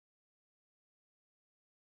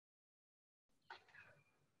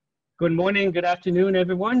Good morning, good afternoon,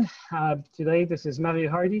 everyone. Today, this is Mario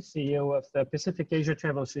Hardy, CEO of the Pacific Asia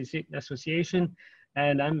Travel Association.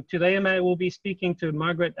 And today I will be speaking to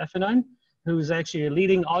Margaret Heffernan, who's actually a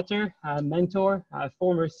leading author, mentor,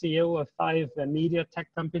 former CEO of 5 media tech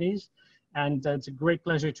companies. And it's a great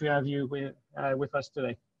pleasure to have you with us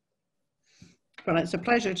today. Well, it's a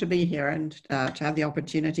pleasure to be here and to have the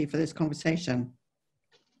opportunity for this conversation.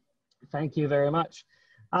 Thank you very much.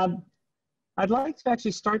 I'd like to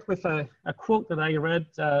actually start with a quote that I read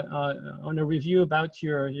on a review about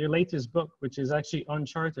your latest book, which is actually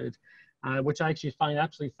Uncharted, which I actually find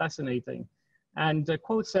absolutely fascinating. And the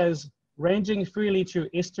quote says, "Ranging freely through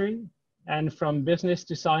history and from business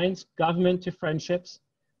to science, government to friendships,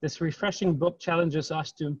 this refreshing book challenges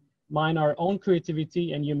us to mine our own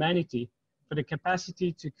creativity and humanity for the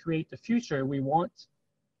capacity to create the future we want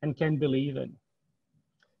and can believe in."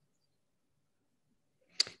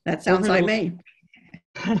 That sounds like me.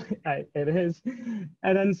 It is.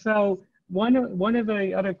 And then so one of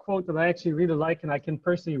the other quote that I actually really like, and I can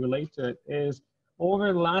personally relate to it, is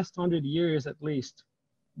over the last 100 years at least,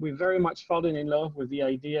 we've very much fallen in love with the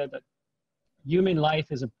idea that human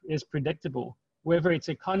life is predictable. Whether it's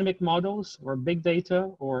economic models or big data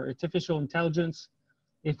or artificial intelligence,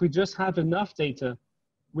 if we just have enough data,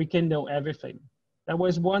 we can know everything. That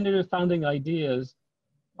was one of the founding ideas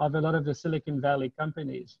of a lot of the Silicon Valley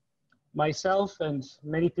companies. Myself and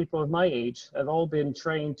many people of my age have all been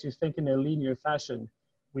trained to think in a linear fashion.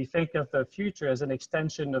 We think of the future as an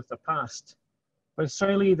extension of the past. But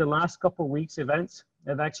certainly the last couple of weeks' events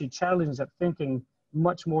have actually challenged that thinking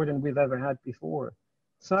much more than we've ever had before.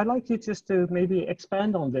 So I'd like you just to maybe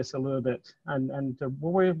expand on this a little bit. And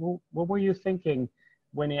what were you thinking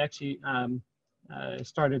when you actually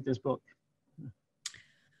started this book?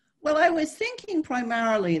 Well, I was thinking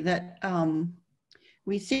primarily that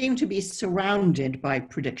we seem to be surrounded by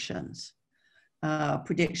predictions.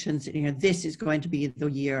 Predictions, this is going to be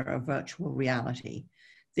the year of virtual reality.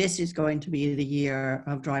 This is going to be the year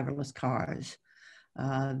of driverless cars.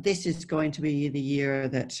 This is going to be the year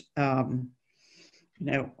that,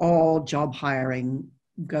 all job hiring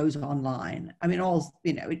goes online. I mean,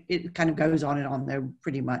 it kind of goes on and on. They're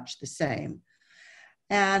pretty much the same.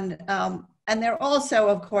 And there are also,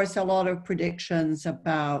 of course, a lot of predictions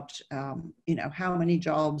about, how many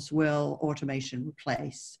jobs will automation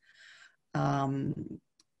replace?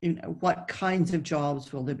 What kinds of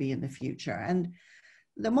jobs will there be in the future? And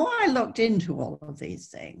the more I looked into all of these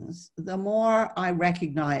things, the more I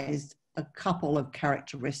recognized a couple of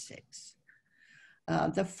characteristics.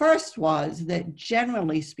 The first was that,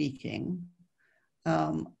 generally speaking,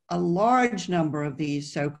 a large number of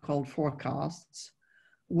these so-called forecasts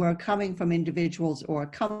were coming from individuals or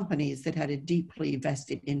companies that had a deeply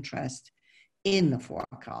vested interest in the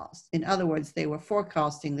forecast. In other words, they were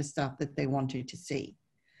forecasting the stuff that they wanted to see.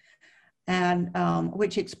 And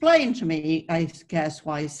which explained to me, I guess,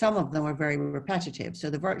 why some of them were very repetitive. So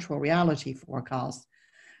the virtual reality forecast,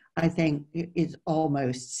 I think, is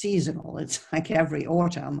almost seasonal. It's like every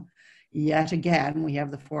autumn, yet again, we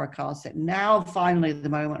have the forecast that now finally the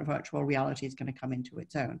moment virtual reality is going to come into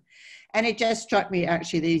its own. And it just struck me,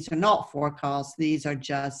 actually, these are not forecasts. These are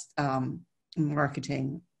just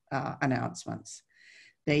marketing announcements.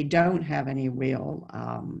 They don't have any real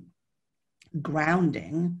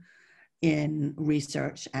grounding in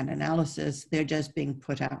research and analysis. They're just being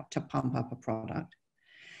put out to pump up a product.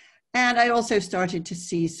 And I also started to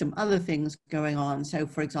see some other things going on. So,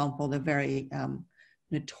 for example, the very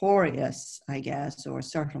notorious, I guess, or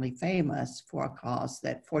certainly famous forecast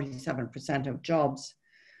that 47% of jobs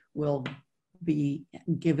will be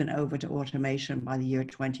given over to automation by the year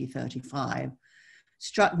 2035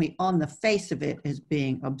 struck me on the face of it as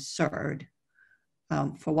being absurd.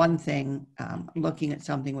 For one thing, looking at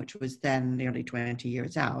something which was then nearly 20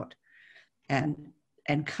 years out and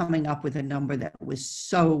coming up with a number that was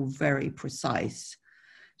so very precise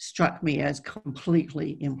struck me as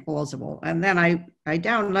completely implausible. And then I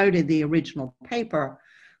downloaded the original paper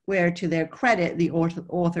where, to their credit, the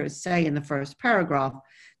authors say in the first paragraph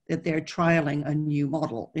that they're trialing a new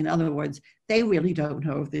model. In other words, they really don't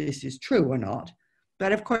know if this is true or not.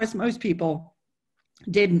 But of course, most people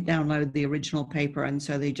didn't download the original paper, and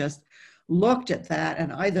so they just looked at that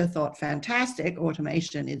and either thought, fantastic,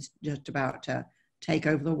 automation is just about to take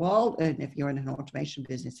over the world, and if you're in an automation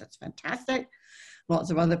business, that's fantastic. Lots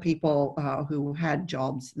of other people who had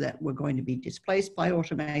jobs that were going to be displaced by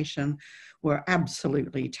automation were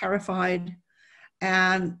absolutely terrified.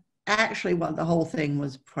 And actually what the whole thing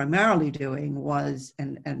was primarily doing was,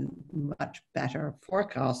 and much better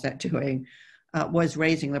forecast at doing, was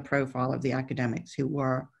raising the profile of the academics who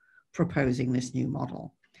were proposing this new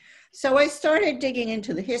model. So I started digging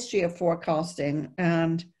into the history of forecasting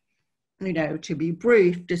and, you know, to be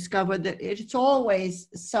brief, discovered that it's always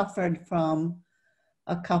suffered from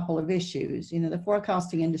a couple of issues. You know, the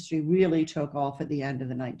forecasting industry really took off at the end of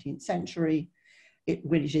the 19th century,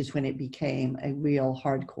 which is when it became a real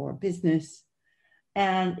hardcore business.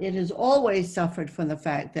 And it has always suffered from the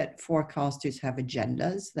fact that forecasters have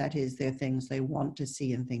agendas. That is, there are things they want to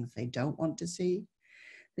see and things they don't want to see.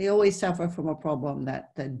 They always suffer from a problem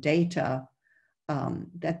that the data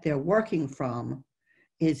that they're working from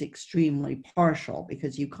is extremely partial,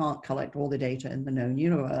 because you can't collect all the data in the known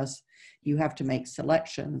universe. You have to make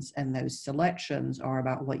selections, and those selections are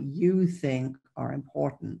about what you think are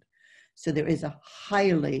important. So there is a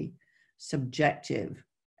highly subjective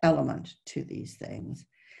element to these things.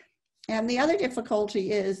 And the other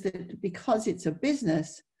difficulty is that because it's a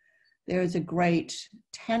business, there is a great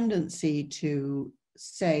tendency to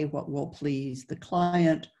say what will please the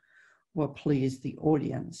client or please the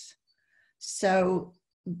audience. So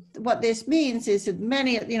what this means is that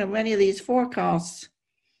many of these forecasts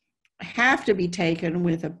have to be taken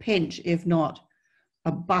with a pinch, if not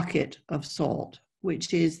a bucket of salt,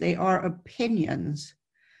 which is they are opinions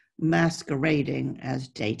masquerading as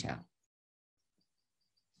data.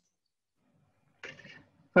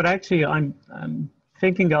 But actually, I'm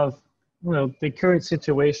thinking of, well, the current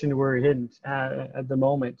situation we're in at the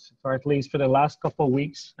moment, or at least for the last couple of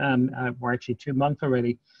weeks, or actually 2 months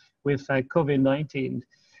already, with COVID-19.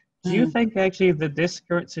 Do you think actually that this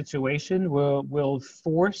current situation will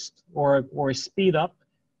force or speed up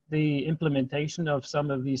the implementation of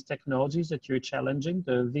some of these technologies that you're challenging,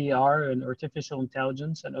 the VR and artificial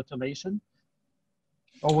intelligence and automation?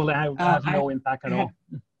 Or will it have no impact at all?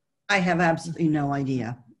 I have absolutely no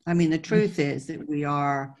idea. I mean, the truth is that we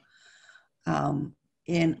are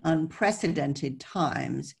in unprecedented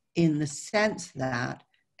times, in the sense that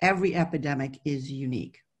every epidemic is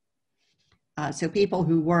unique. So people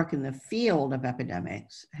who work in the field of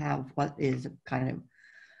epidemics have what is a kind of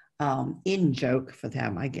in joke for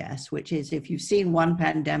them, I guess, which is, if you've seen one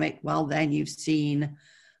pandemic, well, then you've seen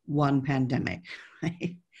one pandemic,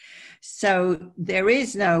 right? So there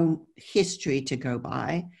is no history to go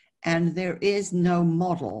by, and there is no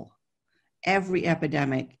model. Every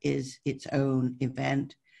epidemic is its own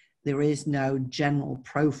event. There is no general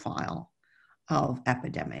profile of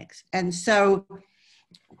epidemics. And so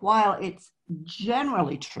while it's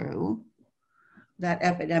generally true that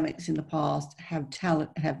epidemics in the past have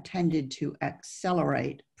tended to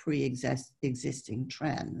accelerate pre-existing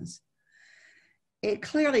trends, it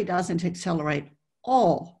clearly doesn't accelerate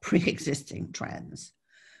all pre-existing trends,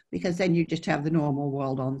 because then you just have the normal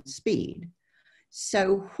world on speed.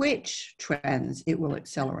 So which trends it will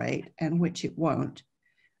accelerate and which it won't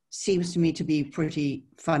seems to me to be pretty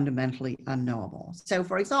fundamentally unknowable. So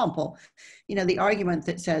for example, you know, the argument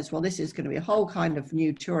that says, well, this is going to be a whole kind of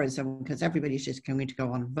new tourism because everybody's just going to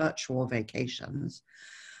go on virtual vacations.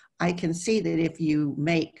 I can see that if you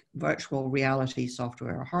make virtual reality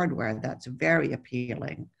software or hardware, that's a very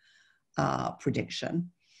appealing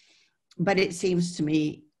prediction. But it seems to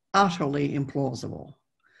me utterly implausible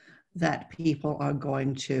that people are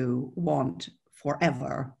going to want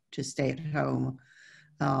forever to stay at home,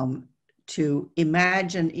 to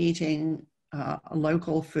imagine eating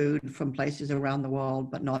local food from places around the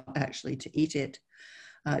world, but not actually to eat it,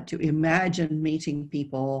 to imagine meeting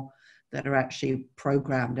people that are actually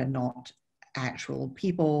programmed and not actual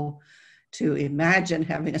people, to imagine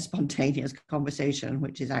having a spontaneous conversation,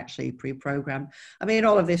 which is actually pre-programmed. I mean,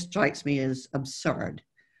 all of this strikes me as absurd.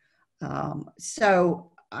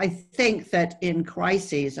 So I think that in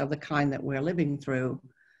crises of the kind that we're living through,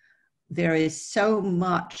 there is so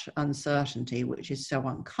much uncertainty, which is so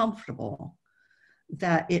uncomfortable,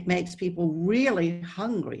 that it makes people really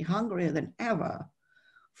hungry, hungrier than ever,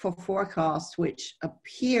 for forecasts which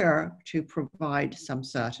appear to provide some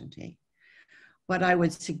certainty. But I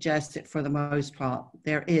would suggest that for the most part,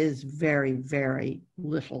 there is very, very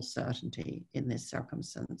little certainty in this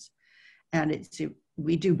circumstance. And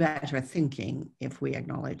we do better thinking if we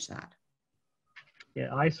acknowledge that.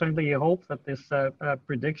 Yeah, I certainly hope that this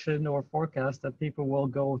prediction or forecast that people will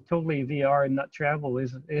go totally VR and not travel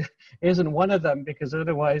isn't one of them, because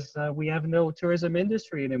otherwise we have no tourism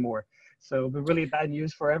industry anymore. So it'll be really bad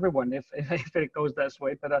news for everyone if it goes this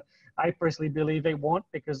way. But I personally believe they won't,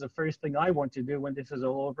 because the first thing I want to do when this is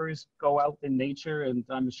all over is go out in nature. And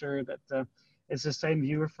I'm sure that it's the same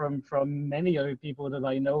view from many other people that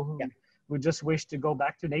I know who just wish to go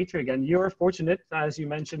back to nature again. You're fortunate, as you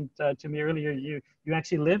mentioned to me earlier, you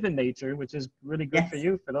actually live in nature, which is really good for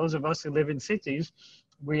you. For those of us who live in cities,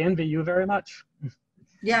 we envy you very much.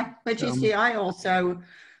 Yeah, but you see, I also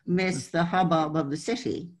miss the hubbub of the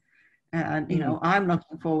city. And, you know, I'm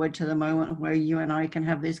looking forward to the moment where you and I can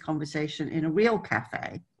have this conversation in a real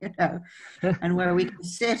cafe, you know, and where we can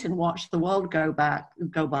sit and watch the world go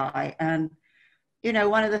by. And, you know,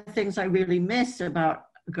 one of the things I really miss about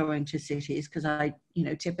going to cities, because I, you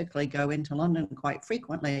know, typically go into London quite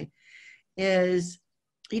frequently, is,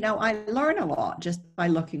 you know, I learn a lot just by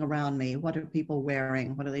looking around me. What are people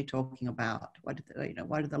wearing? What are they talking about? What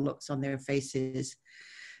are the looks on their faces?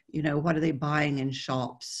 You know, what are they buying in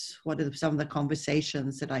shops? What are some of the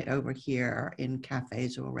conversations that I overhear in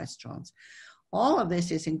cafes or restaurants? All of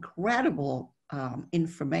this is incredible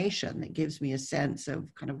information that gives me a sense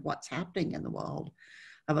of kind of what's happening in the world,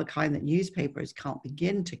 of a kind that newspapers can't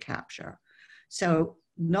begin to capture. So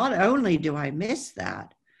not only do I miss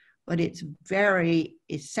that, but it's very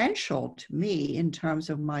essential to me in terms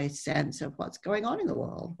of my sense of what's going on in the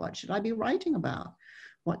world. What should I be writing about?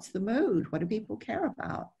 What's the mood? What do people care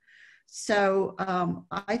about? So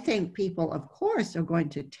I think people, of course, are going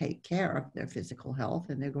to take care of their physical health,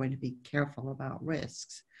 and they're going to be careful about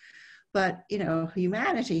risks. But, you know,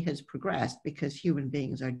 humanity has progressed because human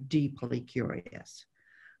beings are deeply curious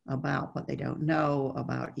about what they don't know,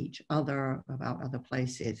 about each other, about other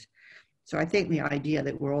places. So I think the idea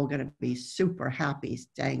that we're all going to be super happy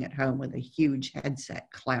staying at home with a huge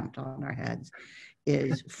headset clamped on our heads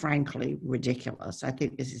is frankly ridiculous. I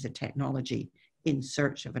think this is a technology in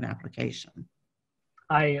search of an application.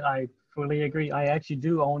 I fully agree. I actually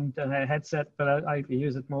do own a headset, but I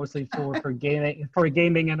use it mostly for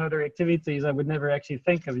gaming and other activities. I would never actually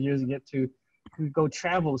think of using it to go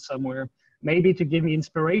travel somewhere. Maybe to give me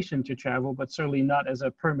inspiration to travel, but certainly not as a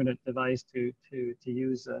permanent device to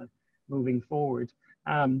use moving forward.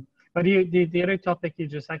 But the other topic you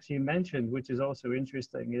just actually mentioned, which is also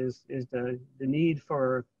interesting, is the need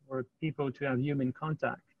for people to have human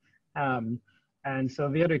contact. And so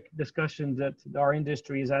the other discussion that our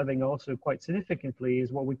industry is having also quite significantly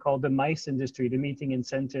is what we call the MICE industry, the meeting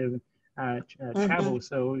incentive travel.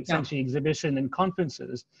 So essentially exhibition and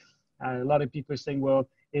conferences. A lot of people are saying, well,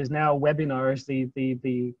 is now webinars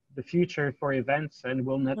the future for events, and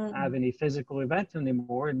we'll not have any physical events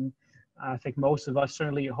anymore? And I think most of us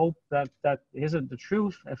certainly hope that isn't the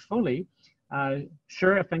truth fully.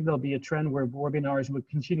 Sure, I think there'll be a trend where webinars will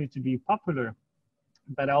continue to be popular,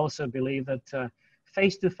 but I also believe that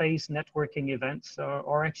face-to-face networking events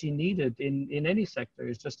are actually needed in any sector.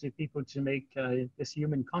 It's just for people to make this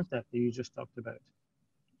human contact that you just talked about.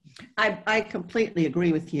 I completely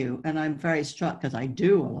agree with you, and I'm very struck because I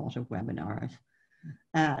do a lot of webinars.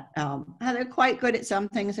 They're quite good at some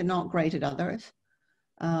things and not great at others.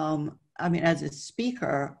 I mean, as a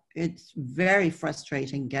speaker, it's very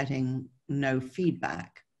frustrating getting no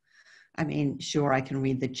feedback. I mean, sure, I can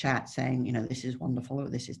read the chat saying, you know, this is wonderful or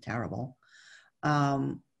this is terrible.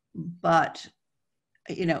 But,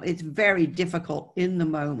 you know, it's very difficult in the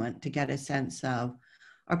moment to get a sense of,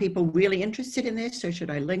 are people really interested in this? Or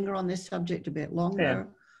should I linger on this subject a bit longer?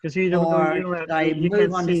 Because you don't know, should I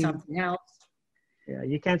move on to something else? Yeah,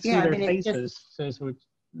 you can't see their faces.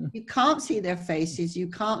 You can't see their faces. You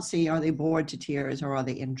can't see, are they bored to tears or are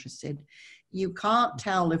they interested? You can't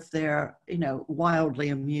tell if they're, you know, wildly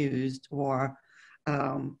amused or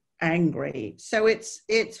angry. So it's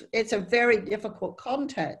a very difficult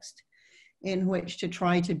context in which to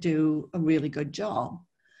try to do a really good job.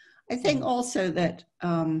 I think also that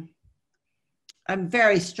I'm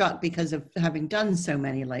very struck because of having done so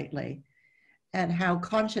many lately, and how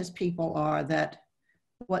conscious people are that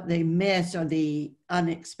what they miss are the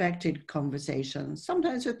unexpected conversations,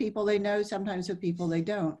 sometimes with people they know, sometimes with people they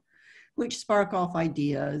don't, which spark off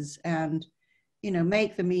ideas and, you know,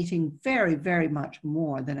 make the meeting very, very much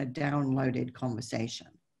more than a downloaded conversation.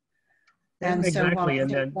 And exactly. So while I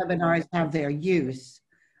think webinars have their use,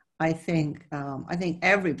 I think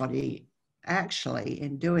everybody actually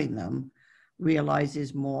in doing them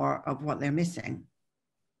realizes more of what they're missing.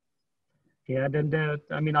 Yeah,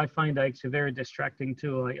 I mean, I find that actually very distracting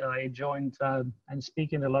too. I joined and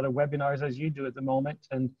speak in a lot of webinars as you do at the moment,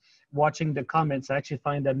 and watching the comments, I actually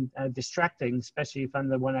find them distracting, especially if I'm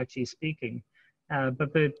the one actually speaking.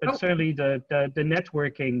 But certainly the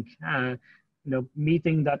networking, you know,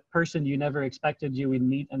 meeting that person you never expected you would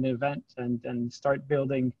meet at an event, and start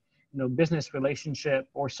building, you know, business relationship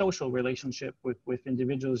or social relationship with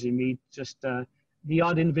individuals you meet, just the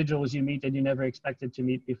odd individuals you meet that you never expected to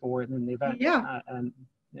meet before in an event.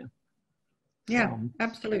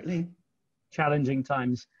 Absolutely. Challenging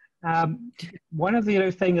times. One of the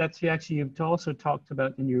other things that you've also talked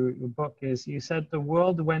about in your book is you said the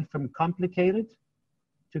world went from complicated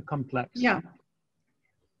to complex. Yeah.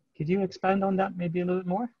 Could you expand on that maybe a little bit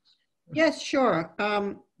more? Yes, sure.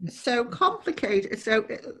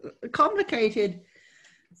 Complicated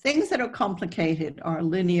things that are complicated are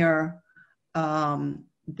linear,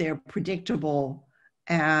 they're predictable,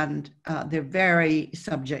 and they're very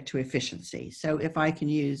subject to efficiency. So if I can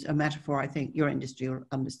use a metaphor, I think your industry will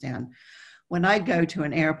understand. When I go to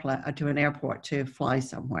an airport to fly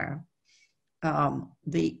somewhere,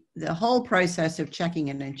 the whole process of checking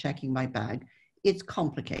in and checking my bag, it's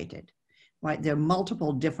complicated, right? There are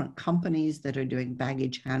multiple different companies that are doing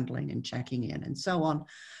baggage handling and checking in and so on,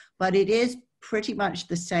 but it is pretty much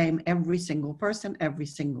the same every single person, every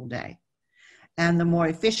single day. And the more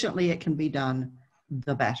efficiently it can be done,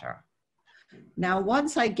 the better. Now,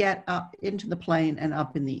 once I get up into the plane and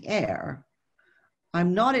up in the air,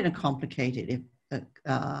 I'm not in a complicated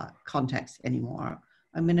context anymore.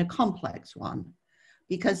 I'm in a complex one,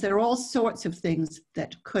 because there are all sorts of things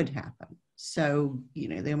that could happen. So, you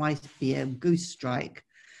know, there might be a goose strike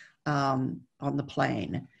on the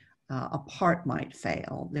plane. A part might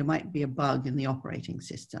fail. There might be a bug in the operating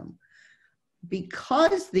system.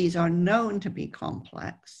 Because these are known to be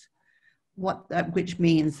complex, which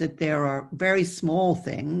means that there are very small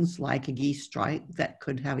things like a geese strike that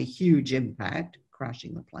could have a huge impact,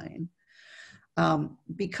 crashing the plane.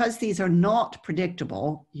 Because these are not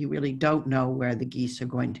predictable, you really don't know where the geese are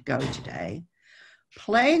going to go today.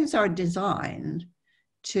 Planes are designed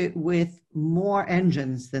with more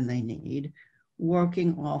engines than they need,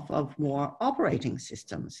 working off of more operating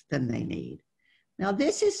systems than they need. Now,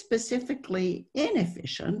 this is specifically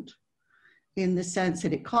inefficient in the sense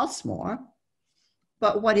that it costs more,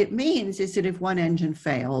 but what it means is that if one engine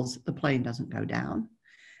fails, the plane doesn't go down.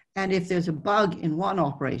 And if there's a bug in one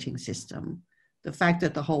operating system, the fact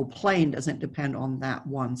that the whole plane doesn't depend on that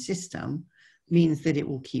one system means that it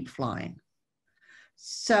will keep flying.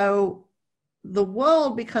 So the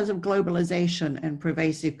world, because of globalization and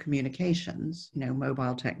pervasive communications, you know,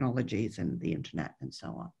 mobile technologies and the internet and so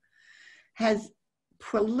on, has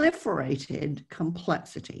proliferated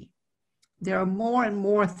complexity. There are more and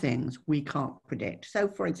more things we can't predict. So,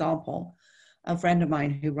 for example, a friend of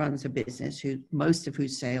mine who runs a business, most of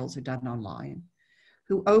whose sales are done online,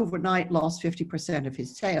 who overnight lost 50% of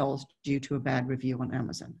his sales due to a bad review on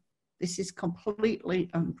Amazon. This is completely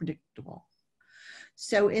unpredictable.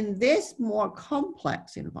 So in this more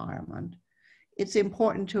complex environment, it's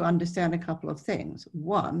important to understand a couple of things.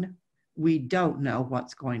 One, we don't know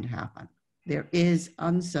what's going to happen. There is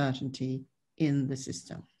uncertainty in the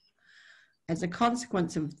system. As a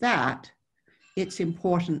consequence of that, it's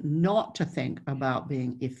important not to think about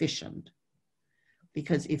being efficient,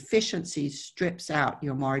 because efficiency strips out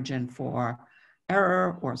your margin for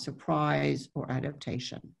error or surprise or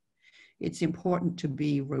adaptation. It's important to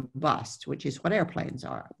be robust, which is what airplanes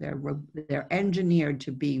are. They're engineered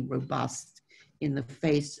to be robust in the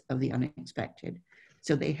face of the unexpected,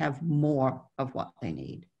 so they have more of what they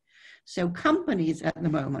need. So companies at the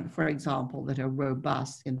moment, for example, that are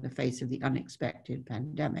robust in the face of the unexpected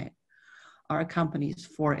pandemic are companies,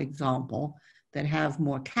 for example, that have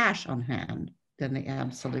more cash on hand than they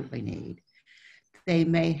absolutely need. They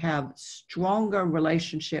may have stronger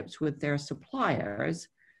relationships with their suppliers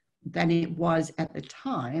than it was at the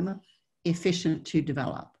time efficient to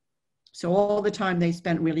develop. So all the time they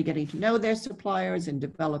spent really getting to know their suppliers and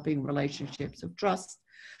developing relationships of trust,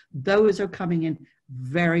 those are coming in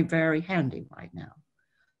very, very handy right now.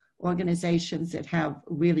 Organizations that have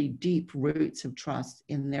really deep roots of trust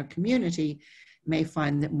in their community may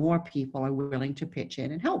find that more people are willing to pitch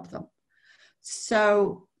in and help them.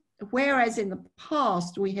 So whereas in the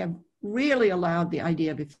past we have really allowed the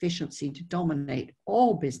idea of efficiency to dominate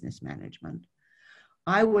all business management,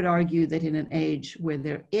 I would argue that in an age where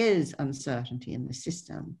there is uncertainty in the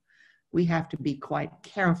system, we have to be quite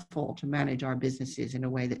careful to manage our businesses in a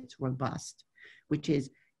way that's robust, which is,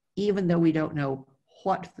 even though we don't know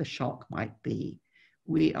what the shock might be,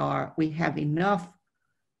 we have enough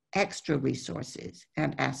extra resources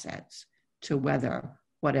and assets to weather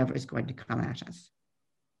whatever is going to come at us.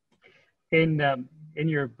 In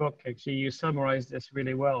your book, actually, you summarized this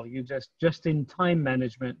really well. You just in time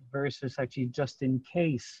management versus actually just in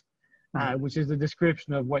case, which is the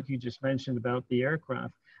description of what you just mentioned about the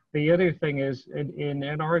aircraft. The other thing is, in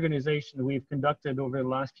an organization, we've conducted over the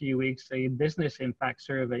last few weeks a business impact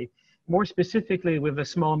survey, more specifically with a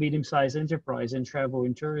small, medium-sized enterprise in travel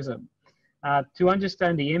and tourism, to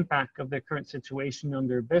understand the impact of the current situation on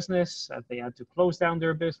their business, that they had to close down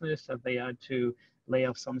their business, that they had to lay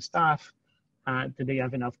off some staff, did they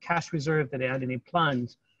have enough cash reserve, did they have any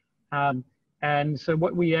plans? And so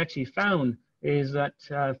what we actually found is that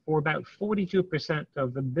for about 42%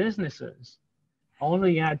 of the businesses,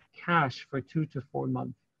 only had cash for 2 to 4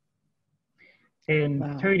 months. In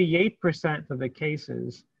Wow. 38% of the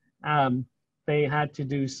cases, they had to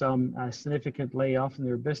do some significant layoff in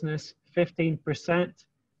their business. 15%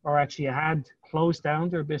 or actually had closed down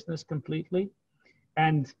their business completely.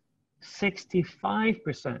 And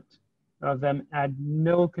 65% of them had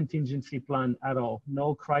no contingency plan at all,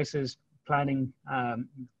 no crisis planning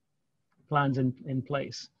plans in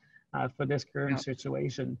place for this current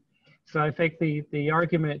situation. So I think the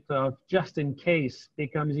argument of just in case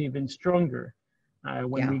becomes even stronger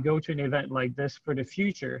when we go to an event like this for the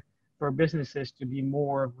future, for businesses to be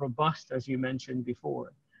more robust, as you mentioned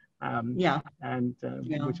before, and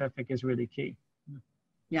which I think is really key.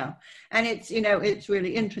 Yeah, and it's, you know, it's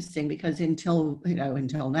really interesting because until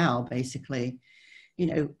now, basically,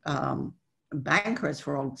 bankers,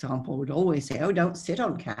 for example, would always say, oh, don't sit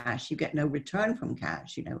on cash, you get no return from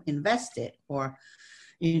cash, invest it, or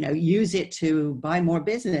use it to buy more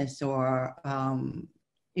business, or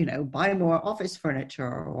buy more office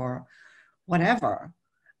furniture or whatever.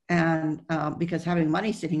 And because having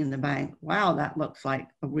money sitting in the bank, wow, that looks like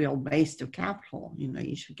a real waste of capital.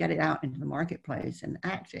 You should get it out into the marketplace and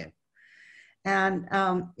active. And,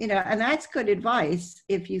 and that's good advice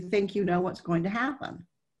if you think you know what's going to happen.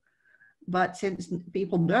 But since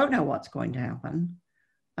people don't know what's going to happen,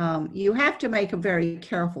 you have to make a very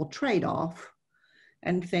careful trade-off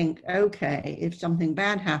and think, okay, if something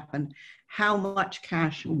bad happened, how much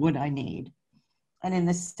cash would I need? And in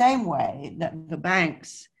the same way that the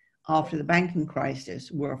banks, after the banking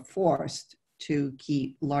crisis, were forced to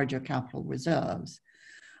keep larger capital reserves,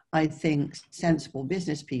 I think sensible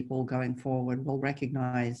business people going forward will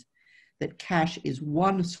recognize that cash is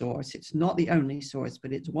one source. It's not the only source,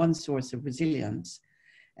 but it's one source of resilience.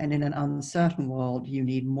 And in an uncertain world, you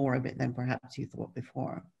need more of it than perhaps you thought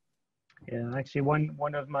before. Yeah, actually,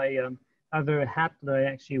 one of my other hats that I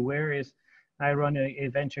actually wear is I run a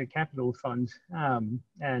venture capital fund.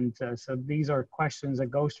 So these are questions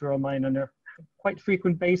that go through our mind on a quite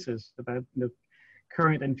frequent basis about the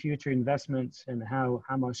current and future investments and how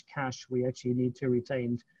much cash we actually need to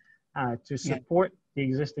retain to support the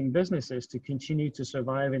existing businesses to continue to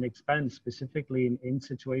survive and expand, specifically in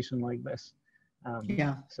situation like this.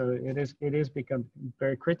 So it is become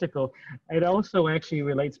very critical. It also actually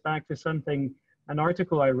relates back to an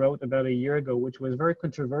article I wrote about a year ago, which was very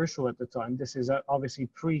controversial at the time. This is obviously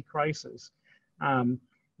pre-crisis,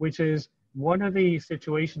 which is one of the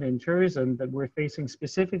situations in tourism that we're facing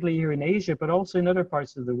specifically here in Asia, but also in other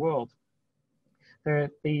parts of the world.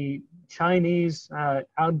 The Chinese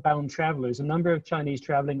outbound travelers, the number of Chinese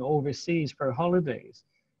traveling overseas for holidays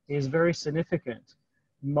is very significant.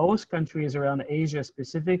 Most countries around Asia,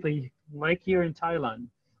 specifically like here in Thailand,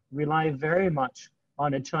 rely very much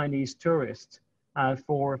on a Chinese tourist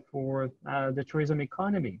for the tourism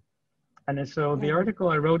economy. And so the article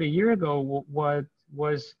I wrote a year ago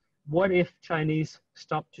was what if Chinese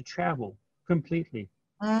stopped to travel completely?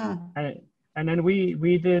 And then we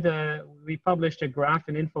published a graph,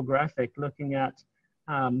 an infographic looking at,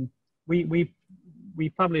 we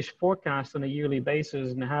publish forecasts on a yearly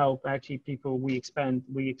basis and how actually we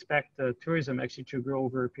expect tourism actually to grow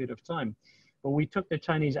over a period of time. But we took the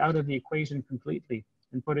Chinese out of the equation completely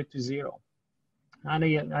and put it to zero. And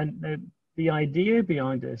the idea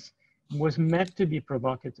behind this was meant to be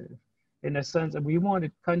provocative in the sense that we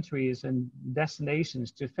wanted countries and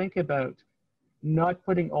destinations to think about not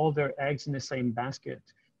putting all their eggs in the same basket,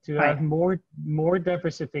 to have more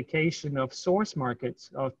diversification of source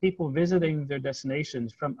markets of people visiting their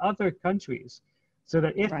destinations from other countries, so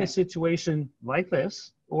that if a situation like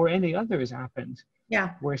this or any others happened,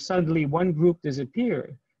 where suddenly one group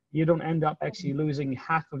disappeared, you don't end up actually losing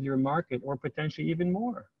half of your market or potentially even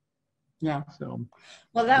more. So,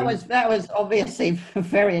 well, that was obviously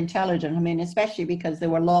very intelligent. I mean, especially because there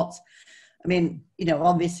were lots. I mean,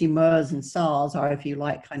 obviously MERS and SARS are, if you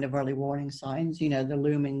like, kind of early warning signs. The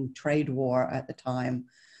looming trade war at the time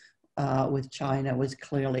with China was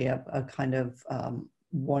clearly a kind of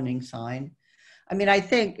warning sign. I mean, I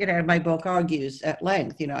think, my book argues at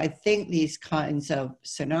length, I think these kinds of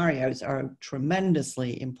scenarios are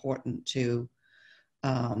tremendously important to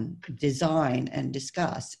design and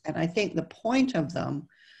discuss. And I think the point of them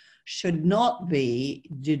should not be,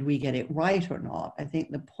 did we get it right or not? I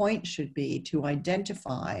think the point should be to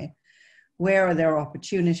identify where are there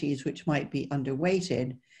opportunities which might be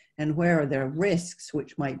underweighted and where are there risks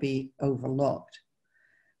which might be overlooked.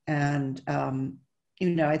 And,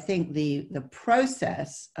 I think the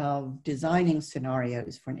process of designing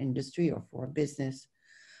scenarios for an industry or for a business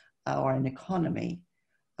or an economy,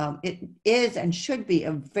 it is and should be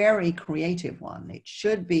a very creative one. It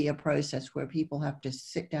should be a process where people have to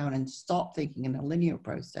sit down and stop thinking in a linear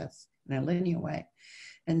process in a linear way,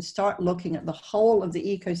 and start looking at the whole of the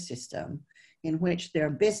ecosystem in which their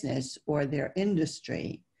business or their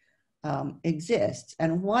industry exists,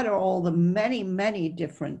 and what are all the many, many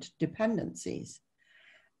different dependencies.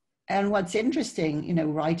 And what's interesting, you know,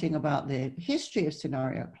 writing about the history of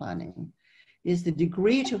scenario planning is the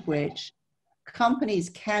degree to which companies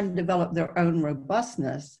can develop their own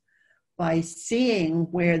robustness by seeing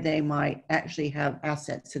where they might actually have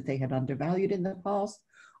assets that they had undervalued in the past,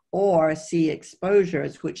 or see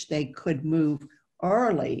exposures which they could move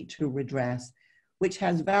early to redress, which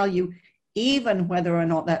has value even whether or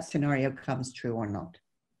not that scenario comes true or not.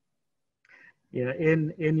 Yeah,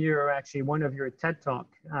 in your actually one of your TED Talk,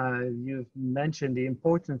 you've mentioned the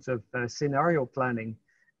importance of scenario planning,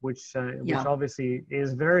 which obviously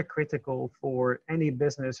is very critical for any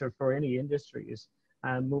business or for any industries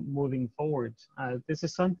moving forward. This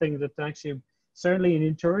is something that actually, certainly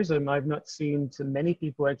in tourism, I've not seen too many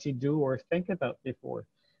people actually do or think about before,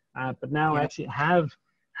 but now actually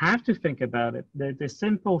have to think about it. The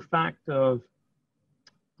simple fact of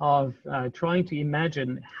trying to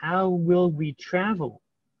imagine how will we travel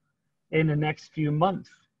in the next few months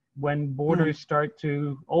when borders start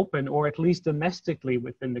to open, or at least domestically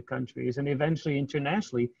within the countries and eventually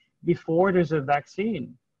internationally, before there's a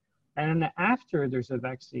vaccine. And after there's a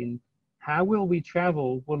vaccine, how will we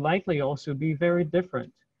travel will likely also be very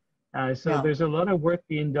different. There's a lot of work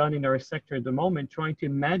being done in our sector at the moment, trying to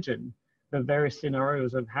imagine the various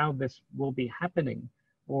scenarios of how this will be happening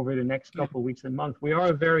over the next couple of weeks and months. We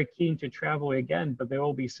are very keen to travel again, but there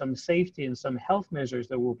will be some safety and some health measures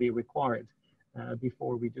that will be required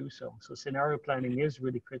before we do so. So scenario planning is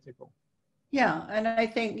really critical. Yeah, and I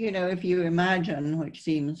think, you know, if you imagine, which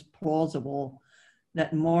seems plausible,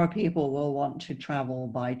 that more people will want to travel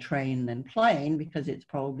by train than plane because it's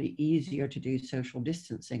probably easier to do social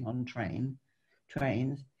distancing on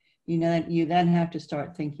trains, you know, you then have to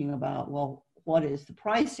start thinking about, well, what is the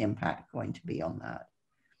price impact going to be on that?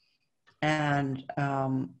 And,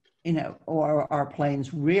 you know, or are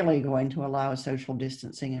planes really going to allow social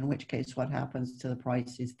distancing, in which case what happens to the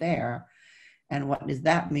prices there? And what does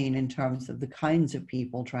that mean in terms of the kinds of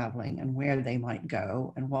people traveling and where they might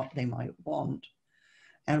go and what they might want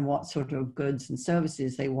and what sort of goods and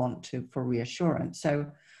services they want to for reassurance? So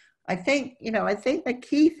I think, you know, I think the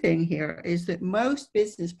key thing here is that most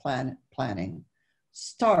business planning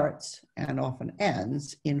starts and often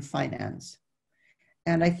ends in finance.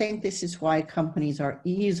 And I think this is why companies are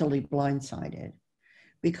easily blindsided,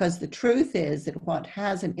 because the truth is that what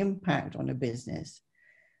has an impact on a business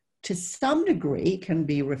to some degree can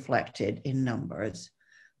be reflected in numbers,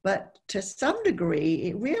 but to some degree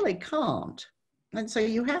it really can't. And so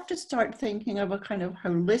you have to start thinking of a kind of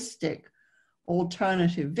holistic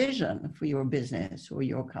alternative vision for your business or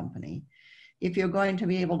your company if you're going to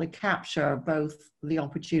be able to capture both the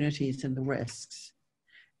opportunities and the risks.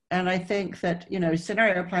 And I think that, you know,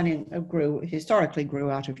 scenario planning historically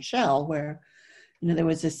grew out of Shell, where, you know, there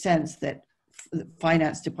was a sense that the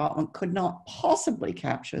finance department could not possibly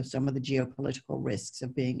capture some of the geopolitical risks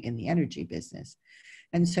of being in the energy business.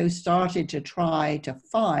 And so started to try to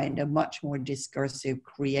find a much more discursive,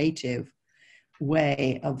 creative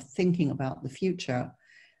way of thinking about the future.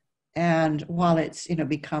 And while it's, you know,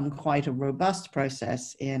 become quite a robust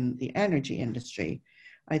process in the energy industry,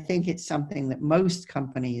 I think it's something that most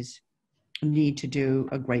companies need to do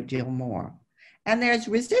a great deal more. And there's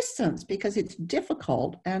resistance because it's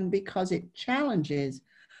difficult and because it challenges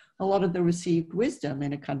a lot of the received wisdom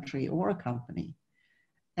in a country or a company.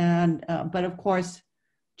 And, but of course,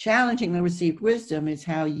 challenging the received wisdom is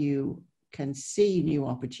how you can see new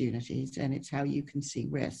opportunities, and it's how you can see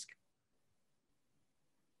risk.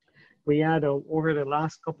 We had over the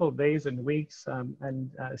last couple of days and weeks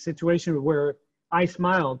a situation where I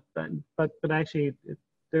smiled, but actually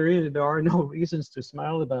there are no reasons to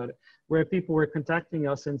smile about it, where people were contacting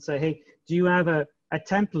us and say, hey, do you have a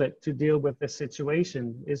template to deal with this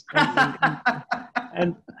situation?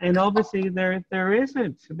 And obviously there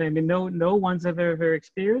isn't. I mean, no one's ever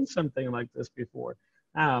experienced something like this before.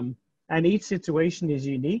 And each situation is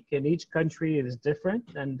unique, and each country is different,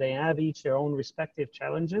 and they have each their own respective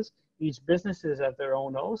challenges. Each businesses have their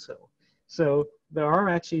own also. So there are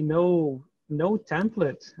actually no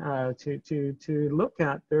template to look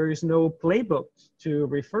at. There is no playbook to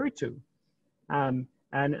refer to. And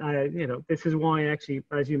you know, this is why actually,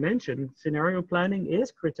 as you mentioned, scenario planning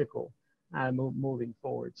is critical moving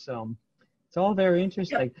forward. So it's all very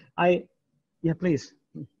interesting. Yeah, please.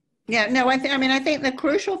 Yeah, no, I think the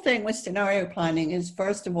crucial thing with scenario planning is,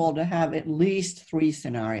 first of all, to have at least 3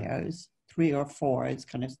 scenarios, 3 or 4 is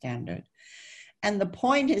kind of standard. And the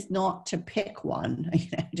point is not to pick one,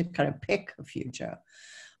 to kind of pick a future,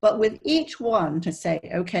 but with each one to say,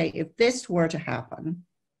 okay, if this were to happen,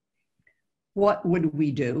 what would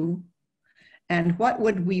we do? And what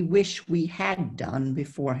would we wish we had done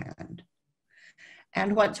beforehand?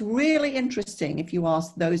 And what's really interesting, if you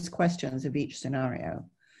ask those questions of each scenario,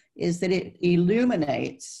 is that it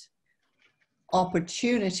illuminates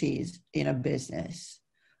opportunities in a business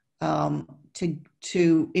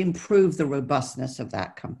to improve the robustness of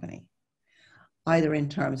that company, either in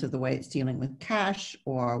terms of the way it's dealing with cash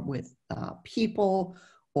or with people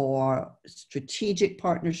or strategic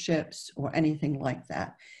partnerships or anything like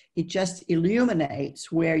that. It just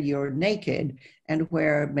illuminates where you're naked and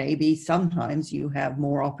where maybe sometimes you have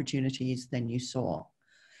more opportunities than you saw.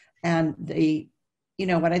 And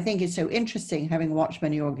what I think is so interesting, having watched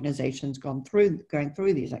many organizations going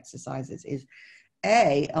through these exercises, is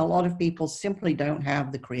a lot of people simply don't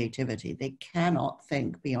have the creativity. They cannot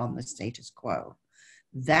think beyond the status quo.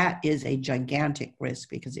 That is a gigantic risk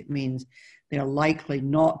because it means they're likely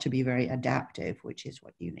not to be very adaptive, which is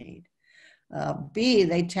what you need. B,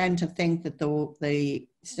 they tend to think that the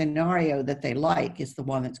scenario that they like is the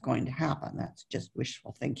one that's going to happen. That's just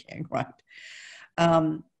wishful thinking, right?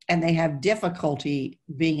 And they have difficulty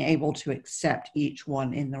being able to accept each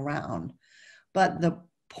one in the round. But the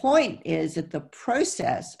point is that the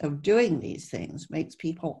process of doing these things makes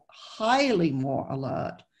people highly more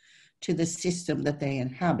alert to the system that they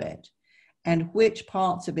inhabit and which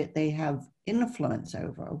parts of it they have influence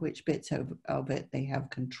over, which bits of it they have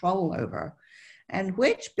control over, and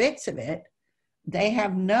which bits of it they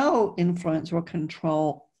have no influence or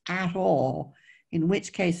control at all, in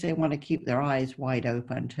which case they want to keep their eyes wide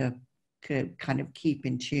open to kind of keep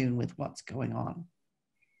in tune with what's going on.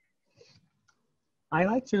 I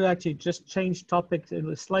like to actually just change topics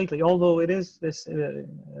slightly, although it is a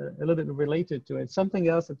little bit related to it. Something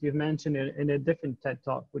else that you've mentioned in a different TED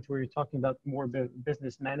Talk, which we were talking about more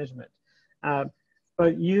business management.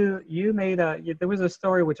 But you made there was a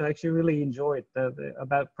story which I actually really enjoyed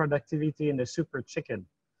about productivity in the super chicken.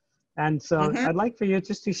 And so I'd like for you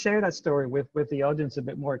just to share that story with the audience a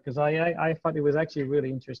bit more, because I thought it was actually really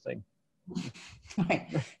interesting. Right.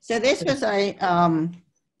 So this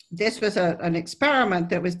was an experiment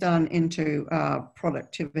that was done into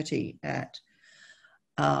productivity at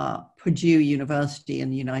Purdue University in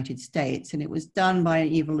the United States. And it was done by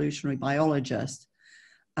an evolutionary biologist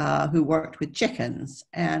who worked with chickens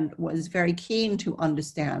and was very keen to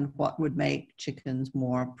understand what would make chickens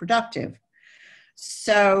more productive.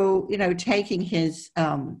 So, taking his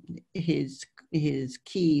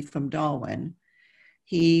key from Darwin,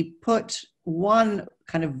 he put one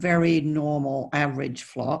kind of very normal average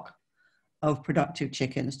flock of productive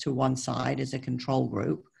chickens to one side as a control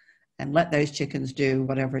group and let those chickens do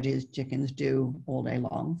whatever it is chickens do all day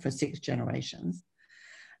long for 6 generations.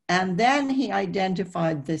 And then he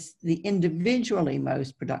identified the individually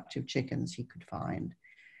most productive chickens he could find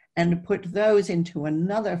and put those into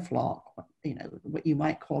another flock, what you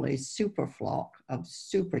might call a super flock of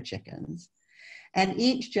super chickens. And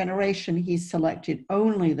each generation, he selected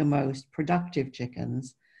only the most productive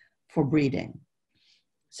chickens for breeding.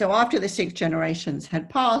 So after the 6 generations had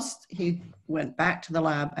passed, he went back to the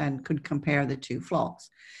lab and could compare the 2 flocks.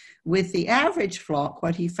 With the average flock,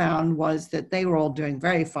 what he found was that they were all doing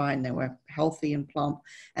very fine. They were healthy and plump,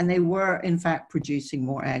 and they were, in fact, producing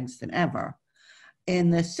more eggs than ever.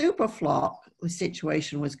 In the super flock, the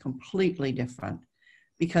situation was completely different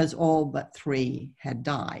because all but 3 had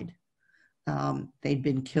died. They'd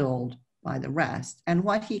been killed by the rest. And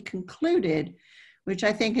what he concluded, which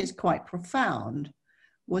I think is quite profound,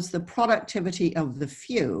 was the productivity of the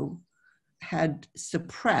few had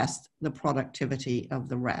suppressed the productivity of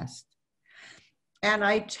the rest. And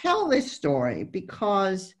I tell this story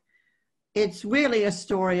because it's really a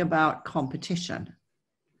story about competition.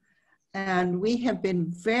 And we have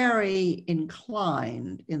been very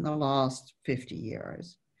inclined in the last 50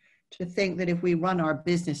 years to think that if we run our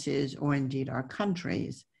businesses or indeed our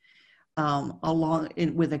countries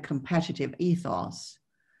with a competitive ethos,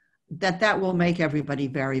 that will make everybody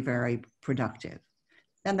very, very productive.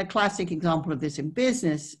 And the classic example of this in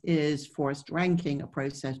business is forced ranking, a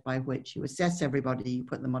process by which you assess everybody, you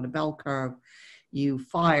put them on a bell curve, you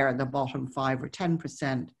fire the bottom 5 or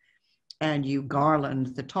 10%, and you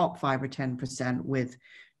garland the top 5 or 10% with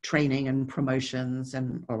training and promotions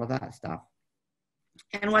and all of that stuff.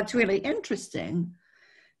 And what's really interesting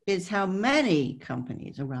is how many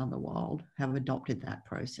companies around the world have adopted that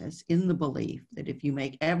process in the belief that if you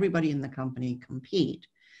make everybody in the company compete,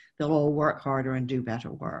 they'll all work harder and do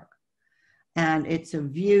better work. And it's a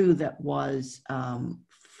view that was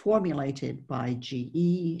formulated by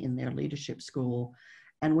GE in their leadership school,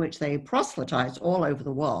 and which they proselytize all over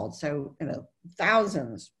the world. So,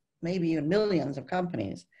 thousands, maybe even millions of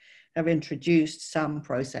companies have introduced some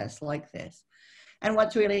process like this. And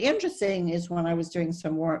what's really interesting is when I was doing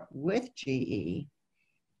some work with GE,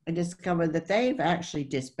 I discovered that they've actually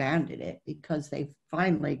disbanded it because they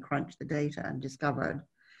finally crunched the data and discovered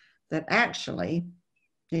that actually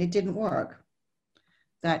it didn't work.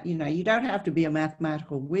 That, you don't have to be a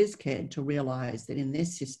mathematical whiz kid to realize that in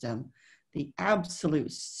this system, the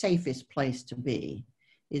absolute safest place to be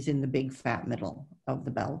is in the big fat middle of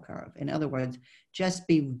the bell curve. In other words, just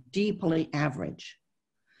be deeply average.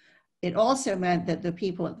 It also meant that the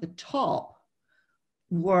people at the top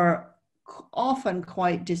were often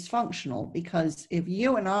quite dysfunctional, because if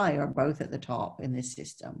you and I are both at the top in this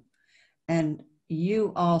system and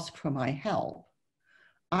you ask for my help,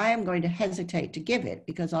 I am going to hesitate to give it,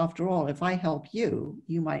 because after all, if I help you,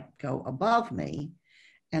 you might go above me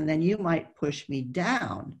and then you might push me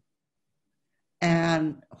down.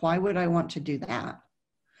 And why would I want to do that?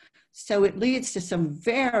 So it leads to some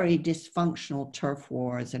very dysfunctional turf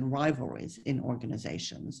wars and rivalries in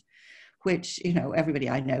organizations, which, everybody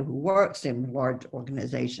I know who works in large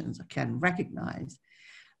organizations can recognize.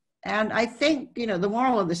 And I think, the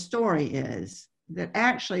moral of the story is that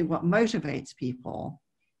actually what motivates people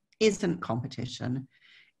isn't competition.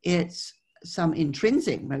 It's some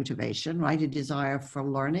intrinsic motivation, right? A desire for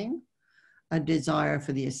learning, a desire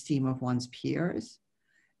for the esteem of one's peers,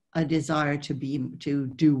 a desire to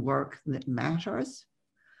do work that matters.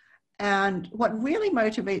 And what really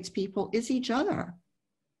motivates people is each other.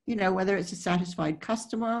 Whether it's a satisfied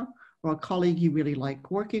customer or a colleague you really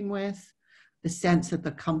like working with, the sense that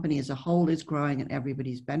the company as a whole is growing and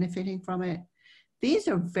everybody's benefiting from it. These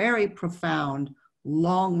are very profound,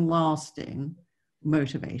 long-lasting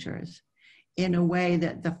motivators in a way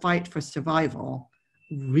that the fight for survival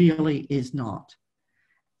really is not.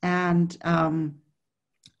 And,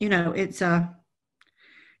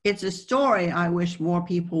 it's a story I wish more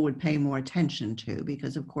people would pay more attention to,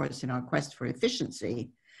 because of course, in our quest for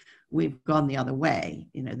efficiency, we've gone the other way.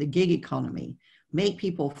 The gig economy, make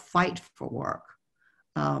people fight for work,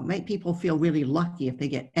 make people feel really lucky if they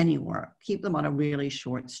get any work, keep them on a really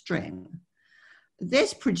short string.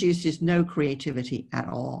 This produces no creativity at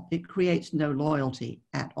all. It creates no loyalty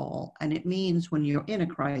at all. And it means when you're in a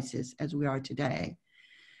crisis, as we are today,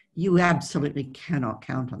 you absolutely cannot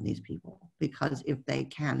count on these people, because if they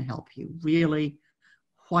can help you, really,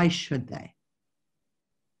 why should they?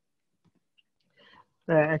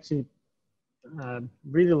 I actually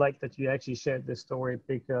really like that you actually shared this story,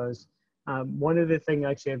 because one of the things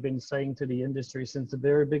actually I've been saying to the industry since the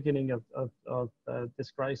very beginning of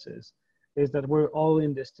this crisis is that we're all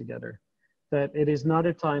in this together, that it is not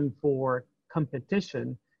a time for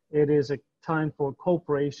competition. It is a time for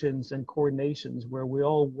cooperations and coordinations where we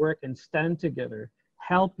all work and stand together,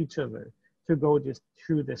 help each other to go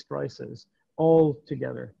through this crisis all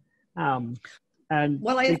together. And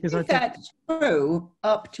well, I think that's true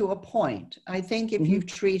up to a point. I think if you've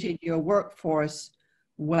treated your workforce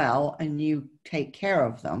well and you take care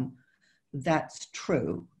of them, that's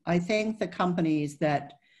true. I think the companies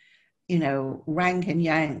that, rank and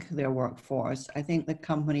yank their workforce, I think the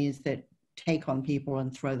companies that take on people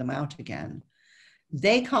and throw them out again,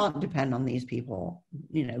 they can't depend on these people,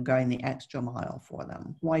 going the extra mile for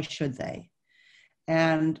them. Why should they?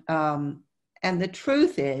 And the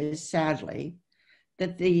truth is, sadly,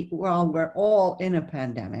 that while we're all in a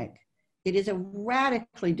pandemic, it is a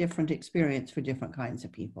radically different experience for different kinds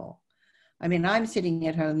of people. I mean, I'm sitting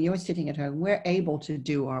at home, you're sitting at home, we're able to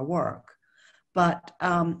do our work. But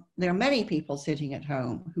there are many people sitting at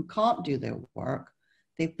home who can't do their work.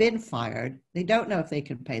 They've been fired. They don't know if they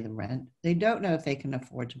can pay the rent. They don't know if they can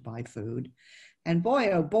afford to buy food. And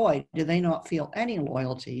boy, oh boy, do they not feel any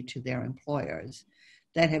loyalty to their employers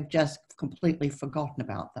that have just completely forgotten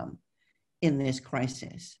about them in this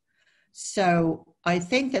crisis. So I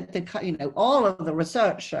think that all of the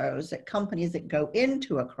research shows that companies that go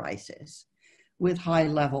into a crisis with high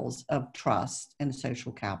levels of trust and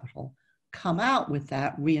social capital come out with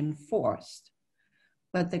that reinforced.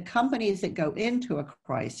 But the companies that go into a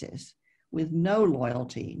crisis with no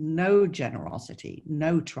loyalty, no generosity,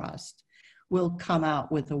 no trust, will come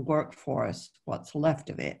out with a workforce, what's left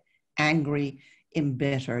of it, angry,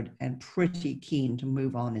 embittered, and pretty keen to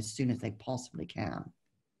move on as soon as they possibly can.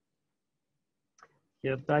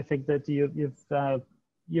 Yeah, I think that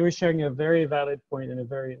you're sharing a very valid point and a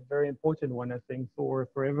very, very important one, I think, for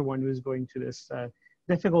everyone who's going through this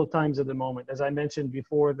difficult times at the moment. As I mentioned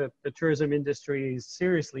before, that the tourism industry is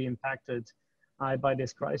seriously impacted by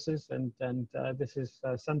this crisis, and this is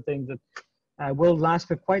something that will last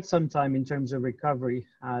for quite some time in terms of recovery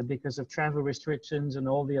because of travel restrictions and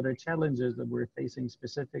all the other challenges that we're facing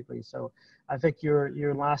specifically. So I think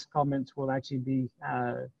your last comments will actually be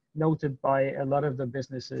noted by a lot of the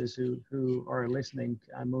businesses who are listening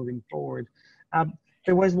moving forward.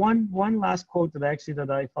 There was one last quote that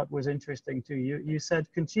I thought was interesting too. You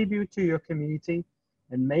said, contribute to your community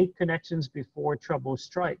and make connections before trouble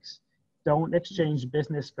strikes. Don't exchange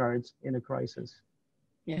business cards in a crisis.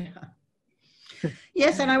 Yeah.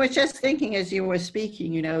 Yes, and I was just thinking as you were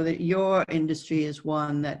speaking, you know, that your industry is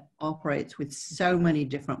one that operates with so many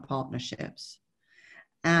different partnerships.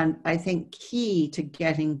 And I think key to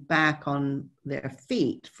getting back on their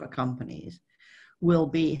feet for companies will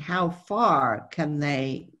be how far can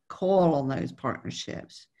they call on those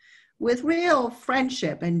partnerships with real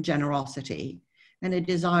friendship and generosity and a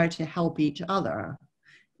desire to help each other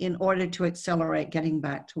in order to accelerate getting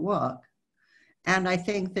back to work. And I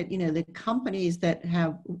think that, you know, the companies that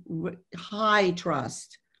have high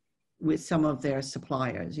trust with some of their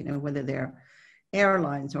suppliers, you know, whether they're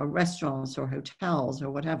airlines or restaurants or hotels or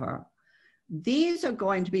whatever, these are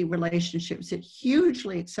going to be relationships that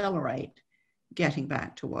hugely accelerate getting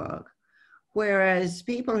back to work. Whereas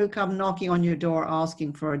people who come knocking on your door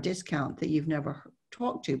asking for a discount that you've never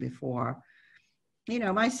talked to before, you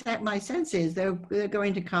know, my sense is they're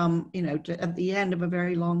going to come, you know, at the end of a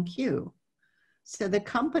very long queue. So the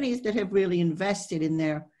companies that have really invested in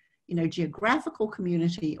their, you know, geographical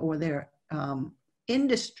community or their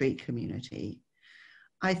industry community,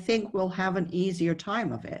 I think will have an easier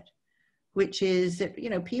time of it, which is that, you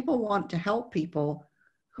know, people want to help people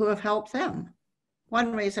who have helped them.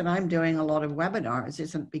 One reason I'm doing a lot of webinars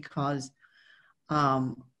isn't because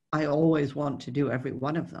I always want to do every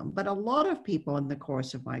one of them, but a lot of people in the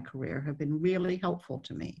course of my career have been really helpful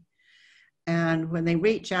to me. And when they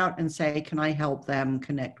reach out and say, can I help them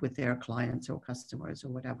connect with their clients or customers or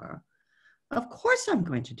whatever, of course I'm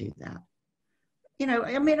going to do that. You know,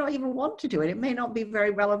 I may not even want to do it. It may not be very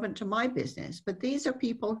relevant to my business, but these are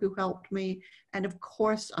people who helped me. And of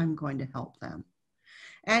course I'm going to help them.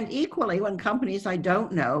 And equally, when companies I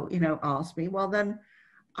don't know, you know, ask me, well, then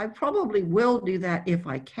I probably will do that if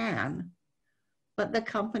I can. But the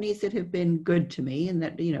companies that have been good to me and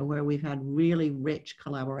that, you know, where we've had really rich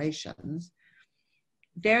collaborations,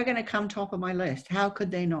 they're going to come top of my list. How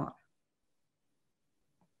could they not?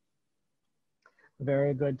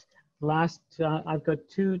 Very good. Last, I've got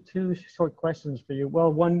two short questions for you.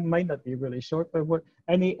 Well, one might not be really short, but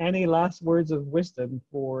any last words of wisdom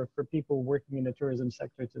for people working in the tourism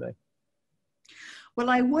sector today? Well,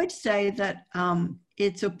 I would say that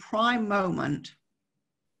it's a prime moment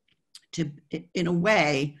to, in a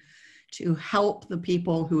way, to help the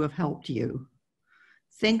people who have helped you.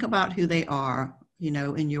 Think about who they are, you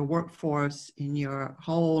know, in your workforce, in your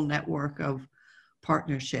whole network of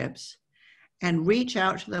partnerships, and reach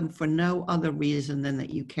out to them for no other reason than that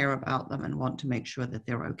you care about them and want to make sure that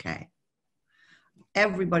they're okay.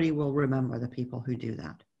 Everybody will remember the people who do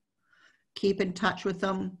that. Keep in touch with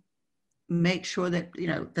them. Make sure that, you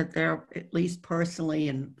know, that they're at least personally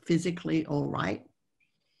and physically all right.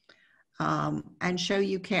 And show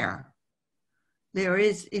you care. There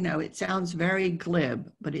is, you know, it sounds very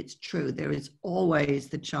glib, but it's true. There is always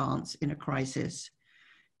the chance in a crisis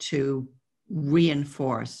to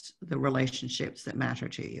reinforce the relationships that matter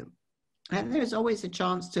to you. And there's always a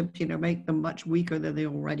chance to, you know, make them much weaker than they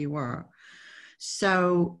already were.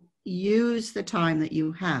 So use the time that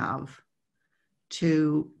you have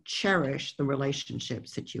to cherish the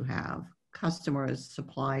relationships that you have, customers,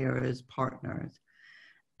 suppliers, partners.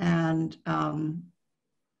 And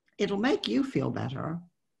it'll make you feel better.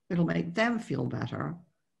 It'll make them feel better.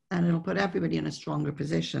 And it'll put everybody in a stronger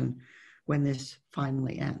position when this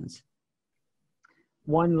finally ends.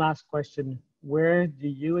 One last question. Where do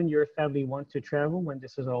you and your family want to travel when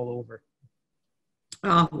this is all over?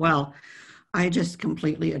 Oh, well, I just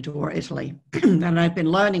completely adore Italy. And I've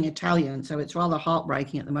been learning Italian, so it's rather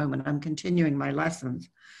heartbreaking at the moment. I'm continuing my lessons,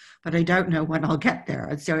 but I don't know when I'll get there.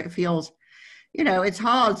 And so it feels, you know, it's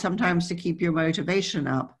hard sometimes to keep your motivation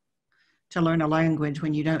up to learn a language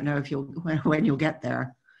when you don't know if when you'll get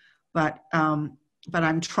there. But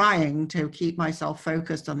I'm trying to keep myself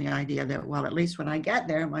focused on the idea that, well, at least when I get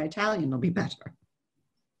there, my Italian will be better.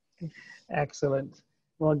 Excellent.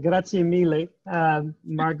 Well, grazie mille.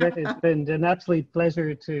 Margaret, it's been an absolute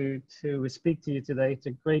pleasure to speak to you today. It's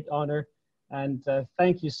a great honor. And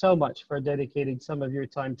thank you so much for dedicating some of your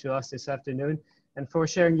time to us this afternoon and for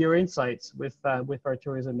sharing your insights with our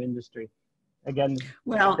tourism industry. again,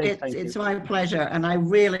 Well, big thank it's you. my pleasure. And I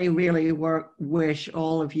really, really wish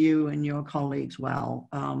all of you and your colleagues well.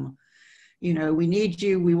 You know, we need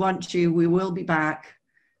you, we want you, we will be back.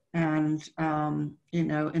 And, you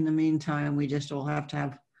know, in the meantime, we just all have to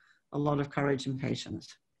have a lot of courage and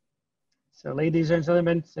patience. So ladies and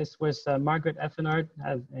gentlemen, this was Margaret Heffernan.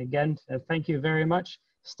 Again, thank you very much.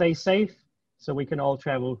 Stay safe so we can all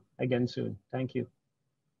travel again soon. Thank you.